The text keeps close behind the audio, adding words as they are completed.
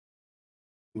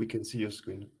We can see your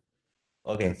screen.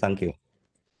 Okay, thank you.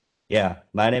 Yeah,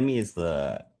 my name is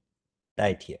Dai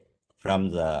Tie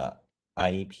from the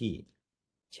IEP,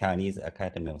 Chinese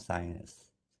Academy of Science.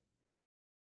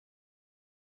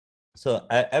 So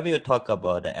I will talk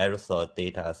about the aerosol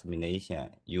data assimilation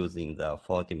using the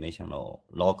four-dimensional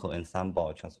local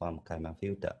ensemble transform Kalman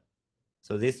filter.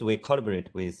 So this we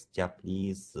collaborate with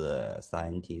Japanese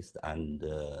scientists and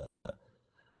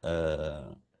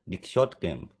big short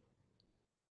game,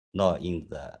 not in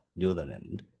the New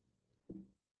Zealand.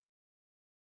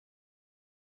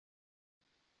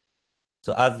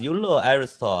 So as you know,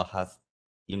 aerosol has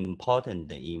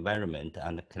important environment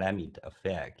and climate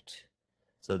effect.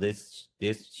 So this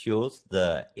shows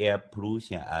the air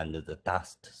pollution and the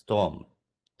dust storm,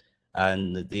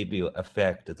 and they will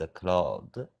affect the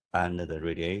cloud and the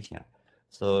radiation.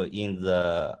 So in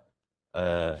the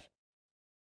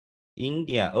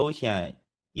Indian Ocean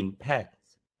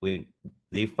impacts,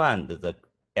 they found the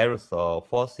aerosol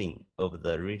forcing of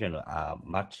the region are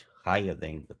much higher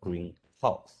than the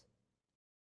greenhouse.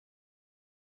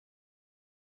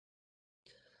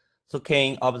 So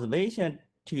can observation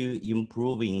to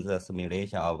improving the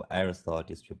simulation of aerosol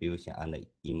distribution and the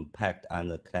impact on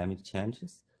the climate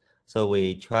changes? So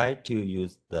we try to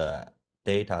use the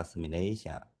data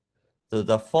simulation. So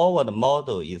the forward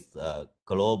model is a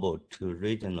global to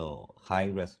regional high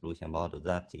resolution model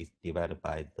that is developed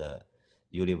by the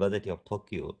University of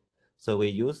Tokyo. So we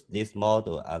use this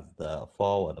model as the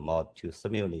forward model to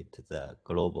simulate the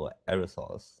global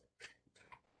aerosols.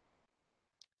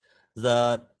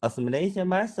 The assimilation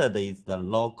method is the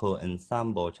local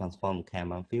ensemble transform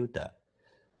Kalman filter.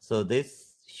 So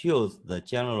this shows the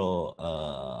general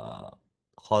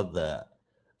how the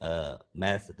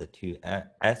method to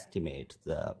estimate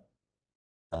the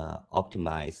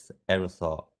optimize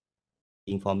aerosol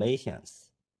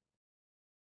informations.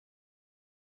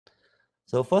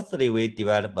 So firstly, we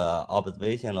develop an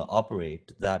observational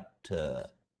operator that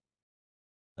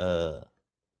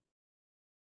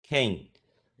can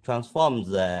transform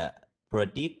the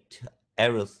predict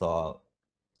aerosol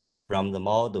from the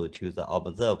model to the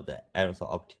observed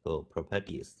aerosol optical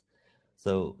properties.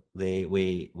 So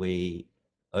we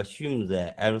assume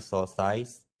the aerosol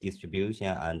size, distribution,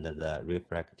 and the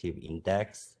refractive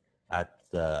index at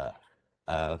the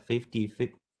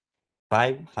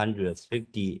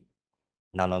 550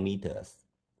 nanometers.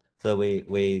 So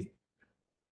we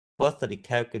firstly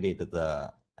calculate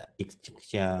the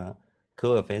extinction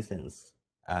coefficients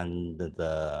and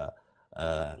the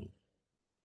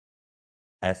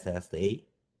SSA.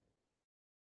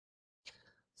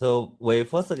 So we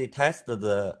firstly test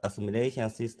the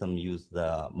assimilation system use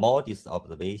the modest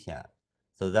observation.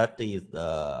 So that is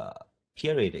the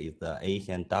period is the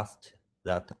Asian dust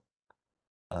that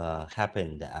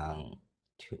happened on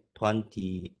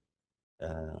 26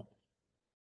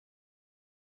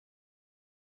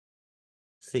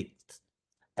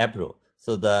 April.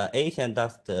 So the Asian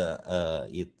dust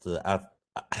is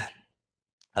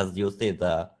as you see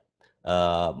the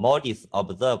modest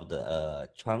observed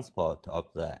transport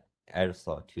of the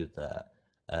aerosol to the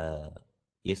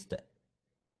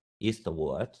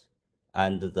eastward,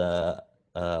 and the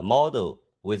model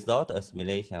without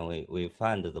assimilation, we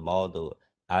find the model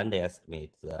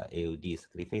underestimates the AOD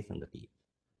significantly,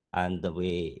 and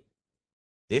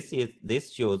this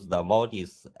shows the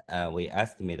modest we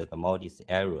estimate the modest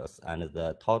errors and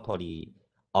the totally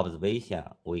observation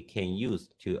we can use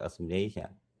to assimilation.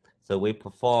 So we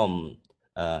perform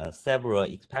several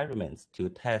experiments to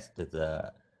test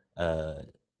the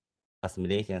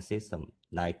assimilation system,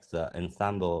 like the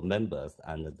ensemble members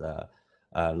and the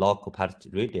local part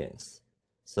regions.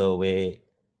 So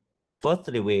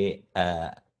firstly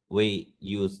we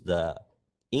use the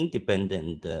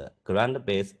independent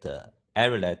ground-based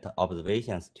aerolite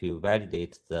observations to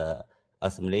validate the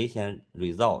assimilation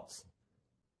results.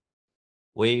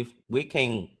 We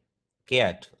can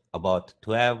get about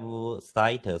 12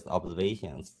 CITES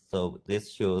observations. So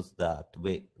this shows that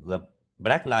the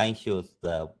black line shows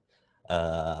the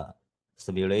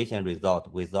simulation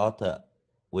result without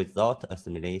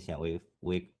assimilation.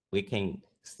 We can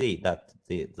see that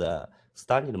the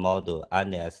standard model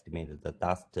underestimated the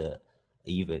dust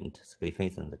event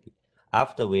significantly.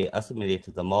 After we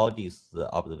assimilate the models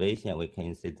observation, we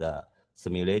can see the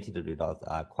simulated results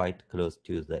are quite close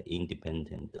to the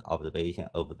independent observation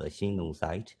of the Xinlong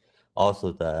site.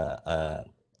 Also, the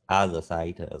other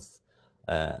sites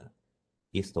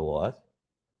eastward.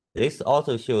 This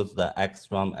also shows the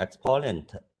X-ram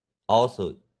exponent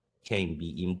also can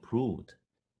be improved.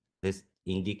 This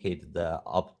indicates the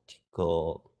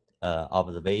optical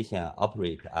observation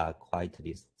operator are quite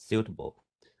suitable.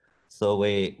 So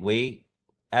we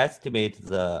estimate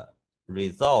the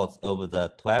results over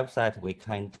the 12 sites. We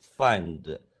can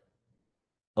find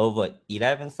over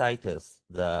 11 sites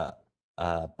the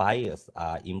bias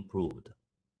are improved,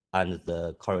 and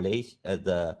the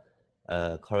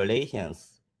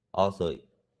correlations also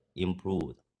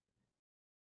improved.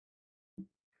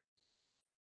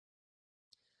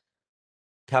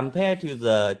 Compared to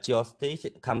the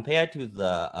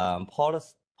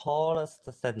polar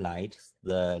satellites,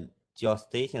 the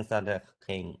geostationary satellite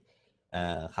can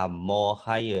have more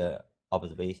higher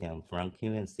observation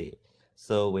frequency.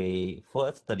 So we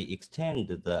firstly extend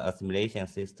the assimilation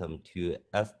system to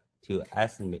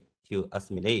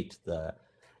assimilate the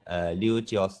new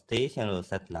geostationary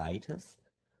satellites.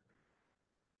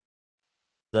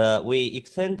 We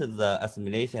extend the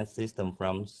assimilation system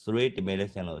from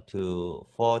 3-dimensional to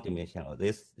 4-dimensional.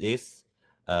 This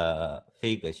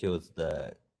figure shows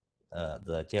the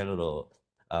general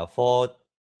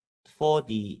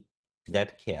 4D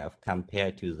LETKF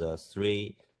compared to the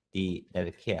 3D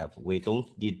LETKF. We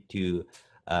don't need to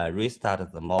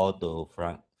restart the model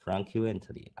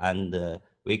frequently, and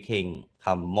we can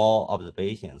have more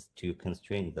observations to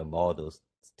constrain the model's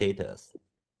status.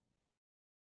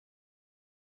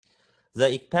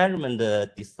 The experiment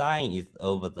design is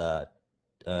over the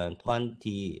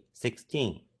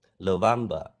 2016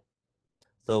 November.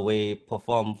 So we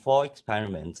perform 4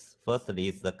 experiments. Firstly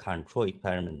is the control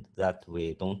experiment that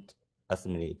we don't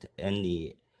assimilate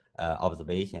any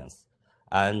observations.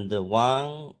 And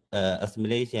one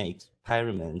assimilation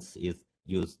experiment is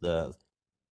use the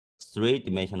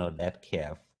 3-dimensional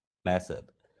LETKF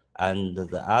method. And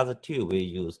the other 2 we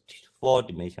used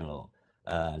 4-dimensional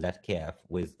LETKF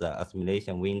with the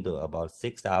assimilation window about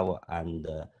 6 hours and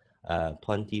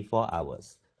 24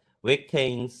 hours. We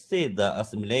can see the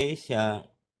assimilation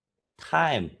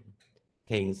time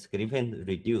can significantly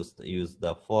reduced use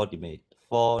the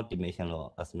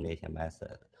 4-dimensional assimilation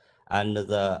method. And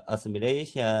the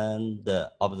assimilation,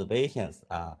 the observations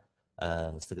are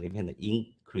significantly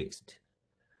increased.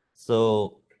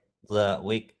 So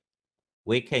we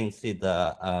can see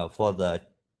the for the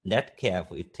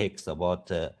LETKF, it takes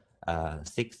about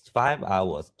 65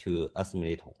 hours to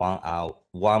assimilate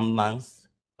 1 month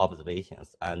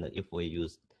observations, and if we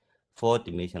use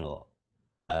 4-dimensional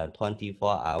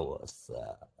 24 hours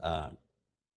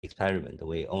experiment,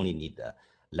 we only need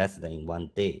less than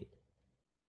 1 day.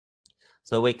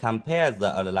 So we compare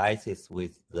the analysis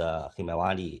with the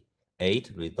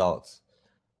Himawari-8 results.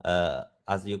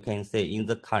 As you can see, in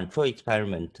the control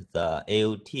experiment, the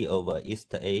AOT over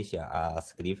East Asia are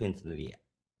significantly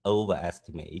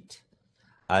overestimate.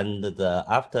 And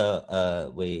after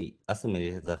we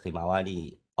assimilate the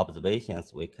Himawari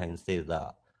observations, we can see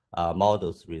the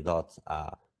model's results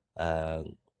are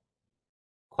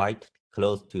quite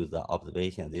close to the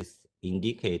observation. This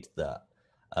indicates the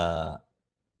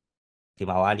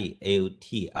Himawari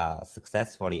AOT are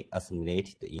successfully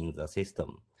assimilated in the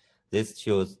system. This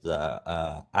shows the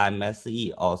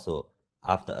MSE also,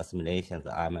 after assimilation,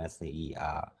 the MSE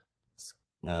are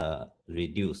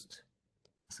reduced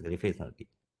significantly.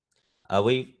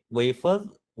 We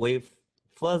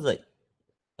further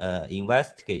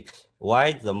investigate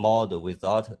why the model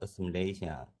without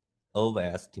assimilation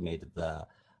overestimate the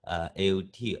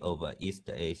AOT over East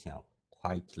Asia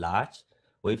quite large.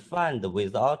 We find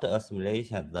without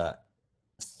assimilation, the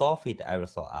sulfate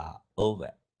aerosol are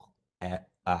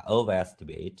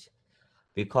overestimated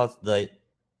because the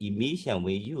emission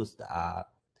we used are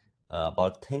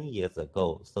about 10 years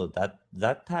ago. So that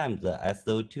time the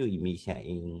SO2 emission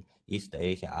in East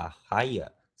Asia are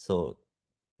higher. So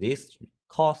this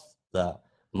caused the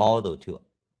model to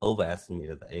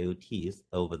overestimate the AOTs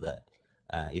over the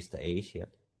East Asia.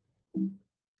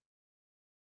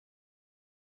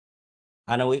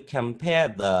 And we compare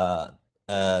the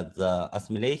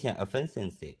assimilation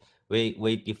efficiency.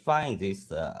 We define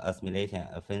this assimilation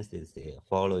efficiency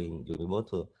following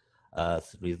Yorimoto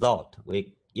result.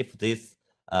 If this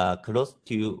close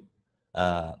to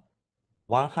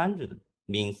 100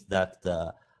 means that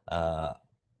the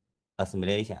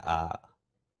assimilation are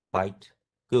quite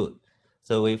good.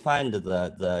 So we find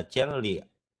the generally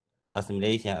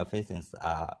assimilation efficiency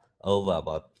are over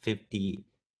about 50.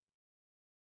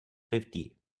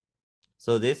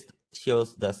 So this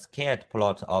shows the scattered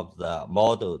plot of the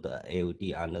modeled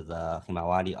AOT and the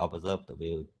Himawari observed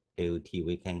AOT.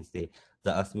 We can see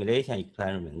the assimilation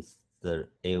experiments, the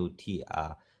AOT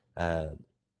are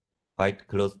quite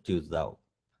close to the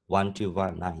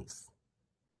 1-to-1 lines.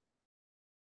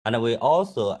 And we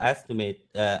also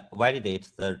validate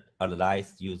the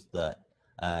analyze use the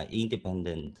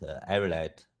independent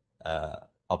aerolite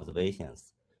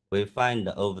observations. we find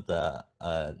over the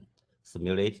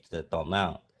simulated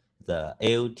domain, the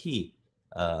AOT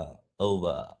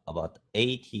over about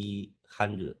 80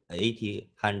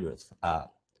 hundreds are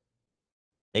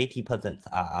 80%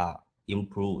 are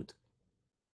improved.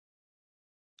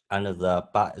 And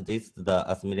this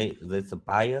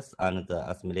bias and the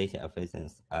assimilation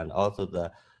efficiency and also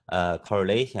the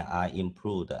correlation are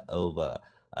improved over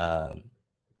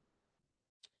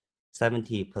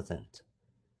 70%.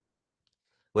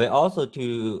 We also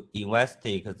to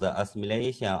investigate the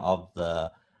assimilation of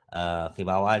the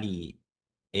Himawari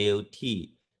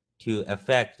AOT to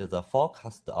affect the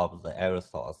forecast of the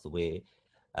aerosols.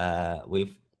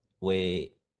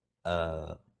 We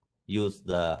use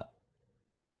the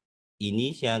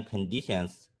initial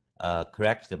conditions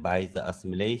corrected by the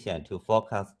assimilation to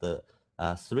forecast the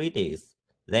 3 days.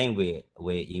 Then we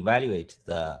evaluate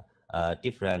the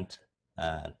different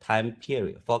time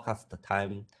period, forecast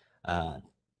time,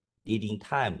 leading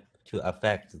time to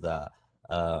affect the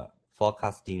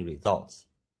forecasting results.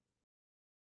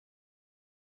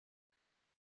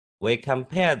 We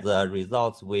compare the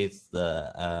results with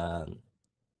the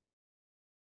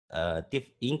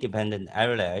independent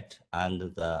aerolate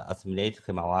and the assimilated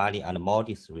Himawari and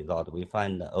MODIS result. We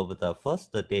find over the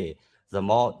first day,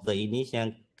 the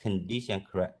initial condition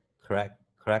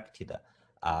corrected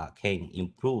can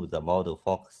improve the model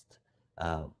forecast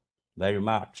very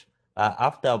much.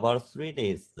 After about 3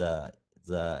 days, the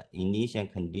initial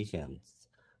conditions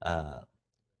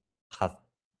has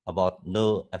about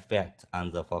no effect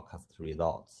on the forecast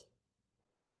results.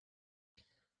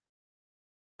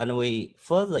 And we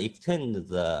further extend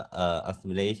the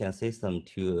assimilation system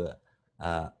to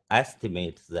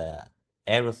estimate the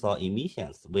aerosol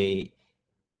emissions.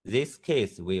 This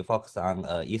case, we focus on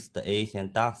East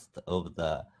Asian dust of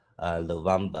the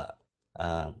November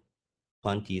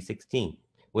 2016.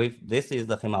 This is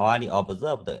the Himawari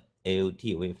observed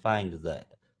AOT. We find the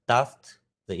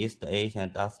East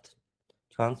Asian dust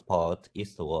transport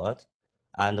eastward,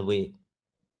 and we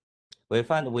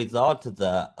find without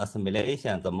the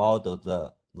assimilation, the model,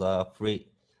 the free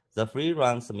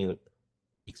run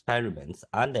experiments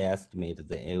underestimate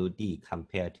the AOD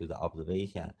compared to the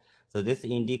observation. So this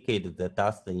indicates the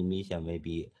dust emission may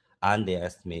be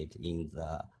underestimated in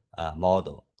the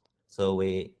model. So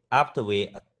after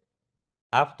we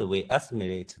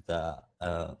assimilate the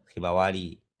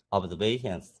Himawari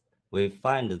observations, we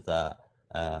find the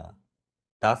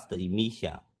dust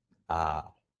emission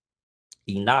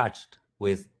enlarged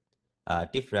with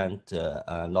different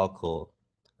local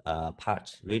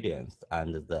patch regions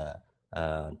and the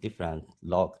different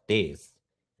log days.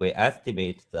 We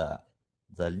estimate the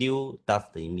new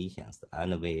dust emissions,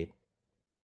 and we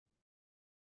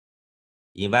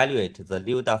evaluate the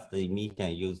new dust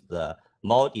emission, use the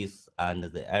MODIS and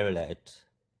the aerolate,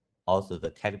 also the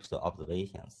calypso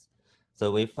observations.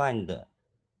 So we find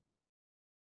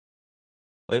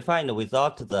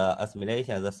without the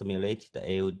assimilation, the simulated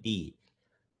AOD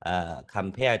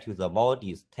compared to the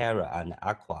MODIS, Terra, and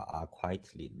Aqua are quite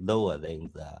lower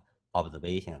than the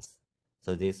observations.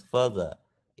 So this further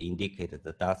indicates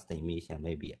the dust emission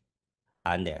may be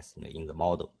underestimated in the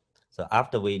model. So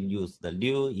after we use the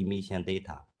new emission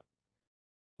data,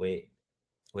 we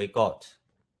got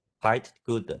quite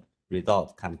good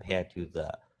results compared to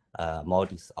the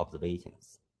MODIS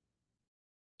observations.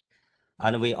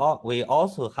 And we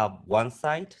also have one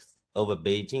site over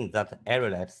Beijing, that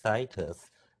aerolite site,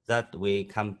 that we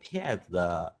compared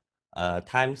the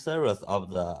time series of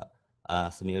the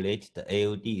simulated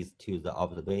AODs to the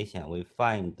observation. We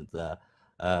find the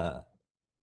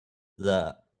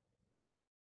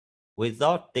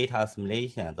without data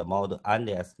assimilation, the model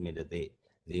underestimated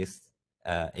these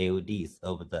AODs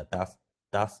over the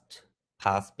dust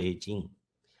past Beijing.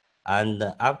 And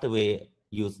after we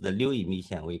use the new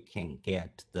emission, we can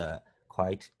get the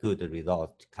quite good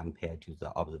result compared to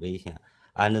the observation.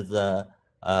 And the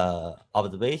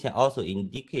observation also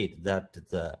indicate that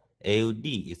the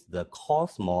AOD is the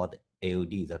coarse mode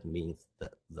AOD. That means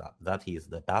that is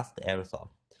the dust aerosol.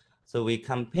 So we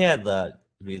compare the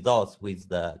results with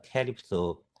the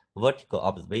calypso vertical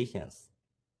observations.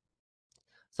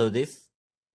 So this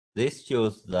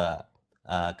shows the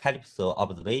calypso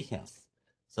observations.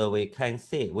 So we can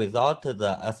see without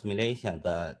the assimilation,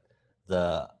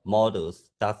 the models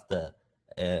dust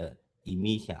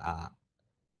emission are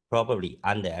probably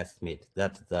underestimated,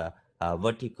 that the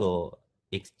vertical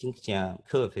extinction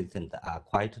coefficient are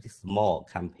quite small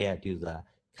compared to the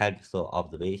calypso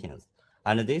observations.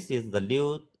 And this is the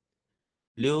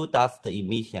new dust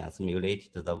emission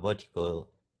simulated the vertical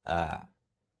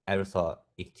aerosol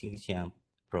extinction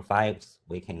profiles.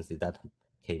 We can see that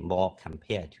can more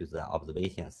compare to the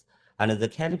observations. And the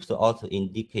calypso also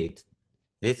indicate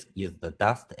this is the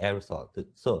dust aerosol.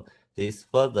 So this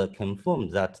further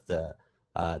confirms that the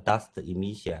dust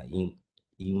emission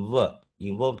involved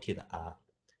are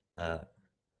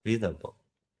visible.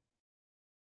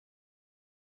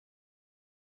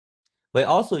 We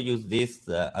also use this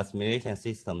assimilation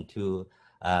system to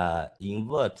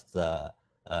invert the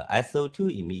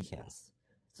SO2 emissions.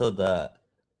 So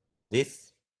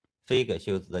this figure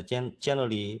shows the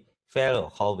generally fair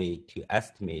way to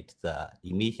estimate the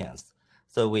emissions.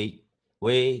 So we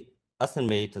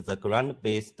estimate the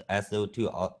ground-based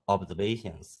SO2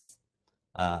 observations.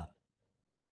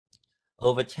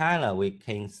 Over China, we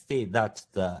can see that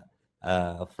the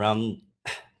from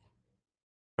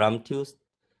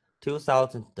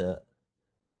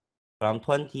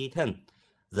 2010,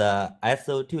 the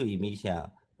SO2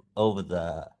 emission over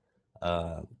the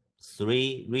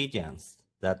three regions,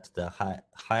 that the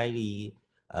highly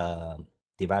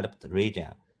developed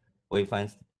region, we find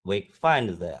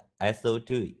the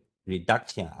SO2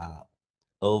 reduction are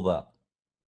over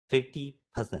 50%,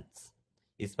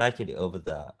 especially over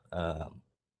the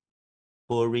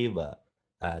Poor River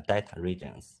Delta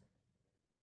regions.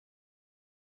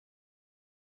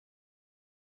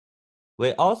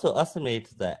 We also estimate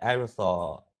the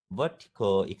aerosol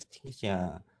vertical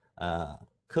extinction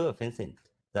coefficient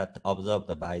that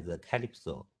observed by the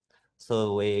calypso.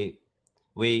 So we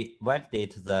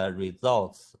validate the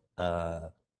results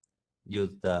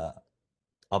use the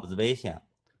observation.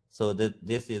 So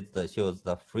this shows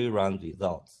the free run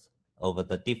results over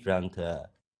the different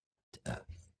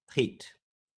heat.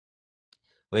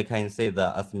 We can see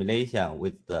the assimilation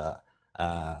with the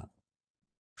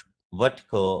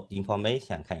vertical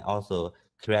information can also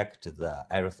correct the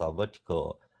aerosol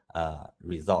vertical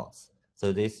results.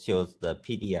 So this shows the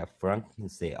PDF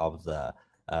frequency of the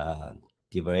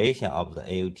deviation of the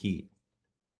AOT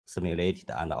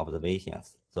simulated and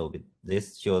observations. So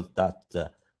this shows that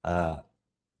the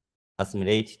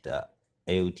assimilated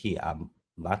AOT are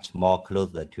much more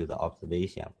closer to the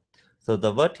observation. So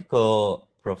the vertical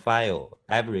profile,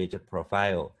 average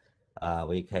profile,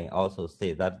 we can also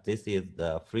see that this is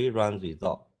the free run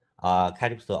result.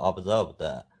 Calypso observed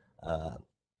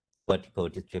vertical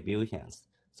distributions.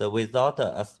 So without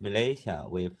the assimilation,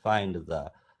 we find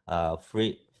the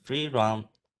free run,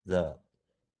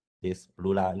 these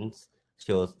blue lines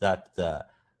shows that the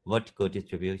vertical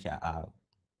distribution are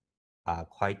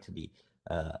quite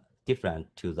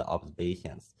different to the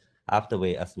observations. After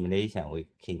we assimilation, we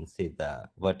can see the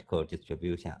vertical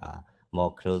distribution are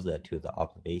more closer to the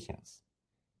observations.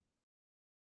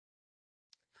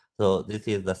 So this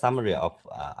is the summary of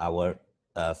our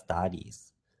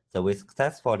studies. So we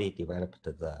successfully developed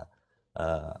the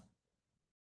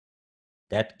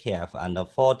LETKF and the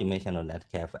four-dimensional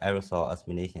LETKF aerosol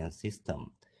assimilation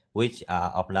system, which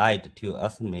are applied to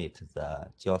estimate the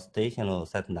geostationary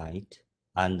satellite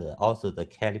and also the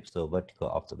calypso vertical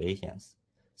observations.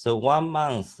 So 1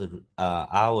 month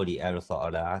hourly aerosol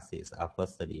analyses are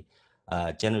firstly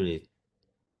generated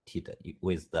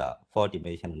with the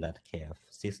four-dimensional LETKF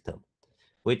system,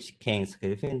 which can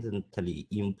significantly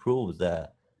improve the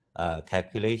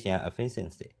calculation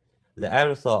efficiency. The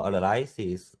aerosol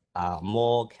analyses are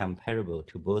more comparable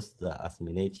to both the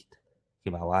assimilated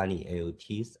Himawari-8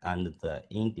 AOTs and the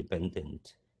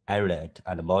independent aerolite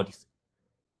and modest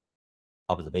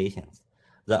observations.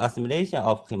 The assimilation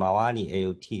of Himawari-8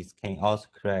 AOTs can also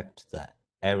correct the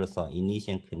aerosol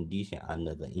initial condition and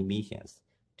the emissions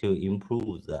to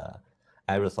improve the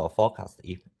aerosol forecast,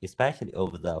 especially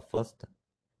over the first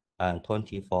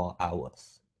 24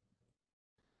 hours.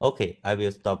 Okay, I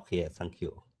will stop here. Thank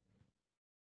you.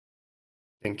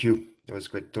 Thank you. That was a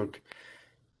great talk.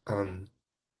 I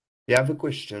have a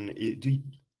question. Did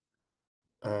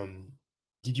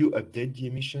you update the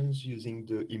emissions using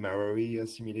the Himawari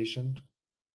assimilation?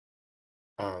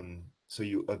 So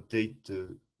you update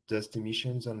the dust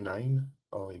emissions online,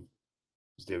 or if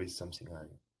there is something I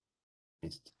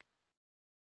missed?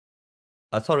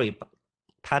 Sorry,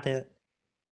 pardon?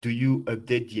 Do you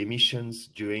update the emissions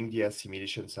during the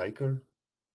assimilation cycle?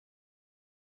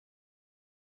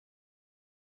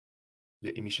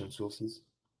 The emission sources?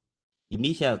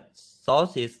 Emission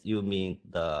sources, you mean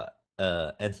the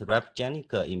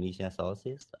anthropogenic emission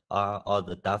sources or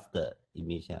the dust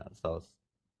emission source?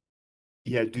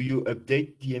 Yeah, do you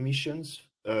update the emissions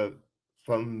during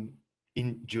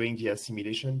the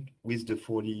assimilation with the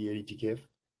 40 LETKF?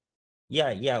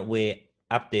 Yeah, we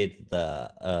update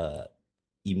the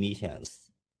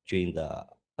emissions during the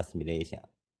assimilation.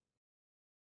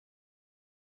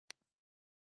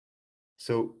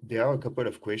 So there are a couple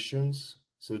of questions.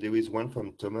 So there is one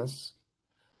from Thomas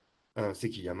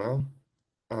Sekiyama.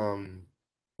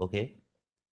 Okay.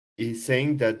 He's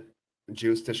saying that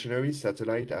geostationary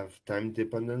satellites have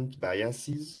time-dependent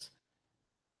biases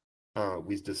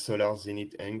with the solar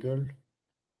zenith angle.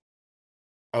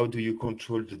 How do you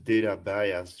control the data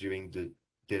bias during the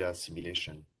data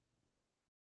assimilation?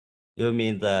 You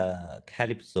mean the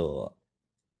Calypso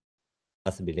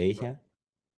assimilation?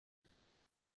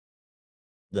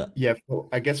 The Yeah,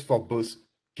 I guess for both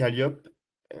Calliope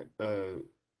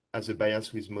as a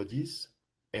bias with MODIS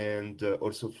and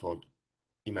also for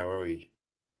Himawari.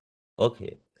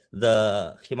 Okay.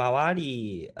 The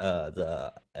Himawari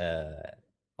the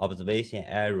observation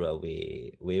area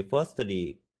we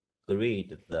firstly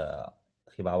grid the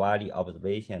Himawari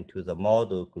observation to the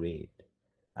model grid,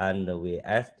 and we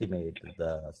estimate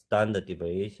the standard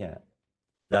deviation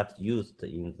that's used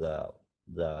in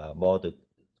the model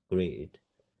grid,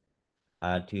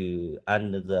 and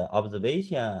the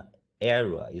observation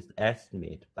area is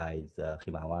estimated by the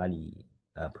Himawari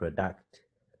product.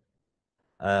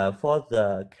 For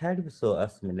the calypso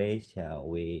assimilation,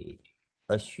 we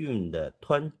assumed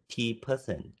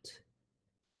 20%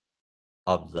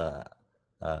 of the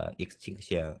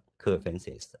extinction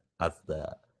coefficients as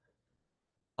the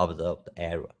observed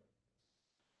error.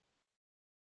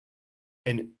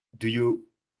 And do you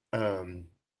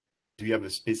have a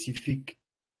specific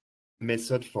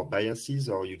method for biases,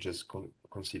 or you just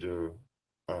consider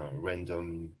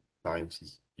random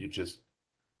variances? You just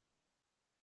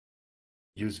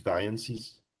use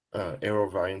variances, error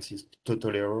variances,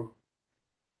 total error?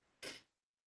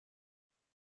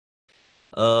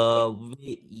 Uh,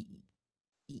 we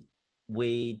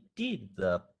we did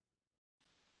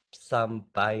some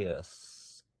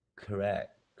bias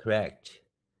correct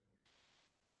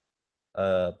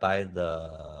by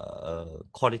the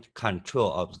quality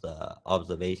control of the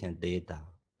observation data.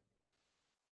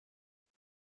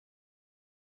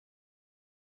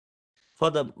 For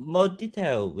the more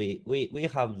detail, we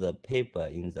have the paper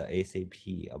in the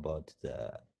ACP about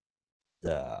the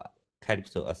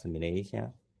calypso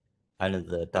assimilation and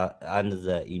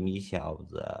the emission of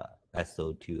the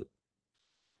SO2.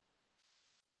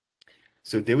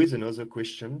 So there is another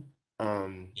question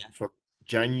Yeah. from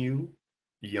Janyu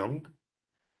Young.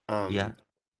 Yeah.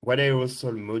 What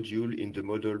aerosol module in the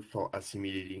model for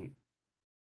assimilating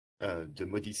the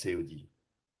MODIS AOD?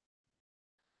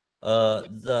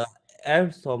 The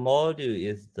aerosol module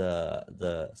is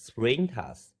the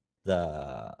sprinters,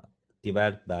 the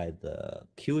developed by the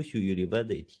Kyushu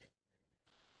University.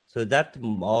 So that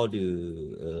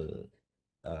module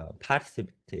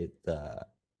participated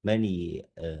many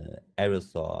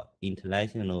aerosol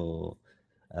international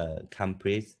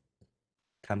comparison.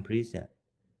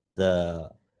 The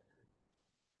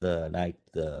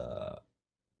the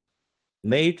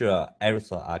major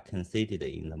aerosol are considered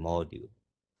in the module.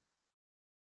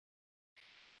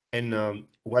 And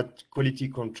what quality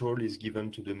control is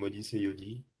given to the MODIS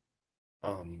AOD,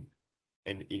 and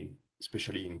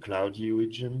especially in cloudy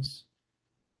regions?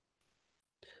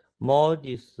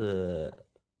 MODIS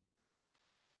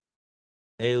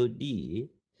AOD.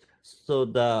 So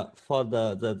for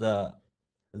the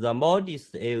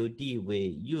MODIS AOD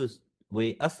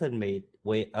we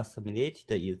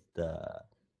assimilated is the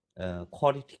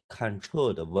quality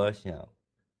controlled version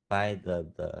by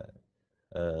the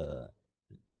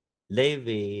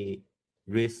Levy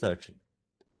Research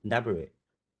Library,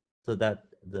 so that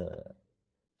the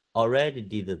already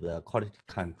did the quality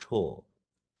control.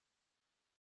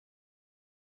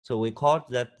 So we call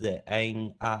that the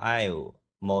NRI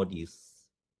MODIS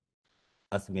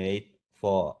assimilate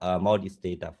for MODIS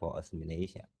data for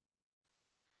assimilation.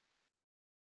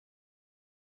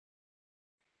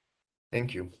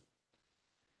 Thank you.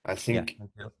 Yeah, thank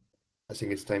you. I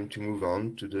think it's time to move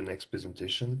on to the next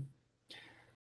presentation.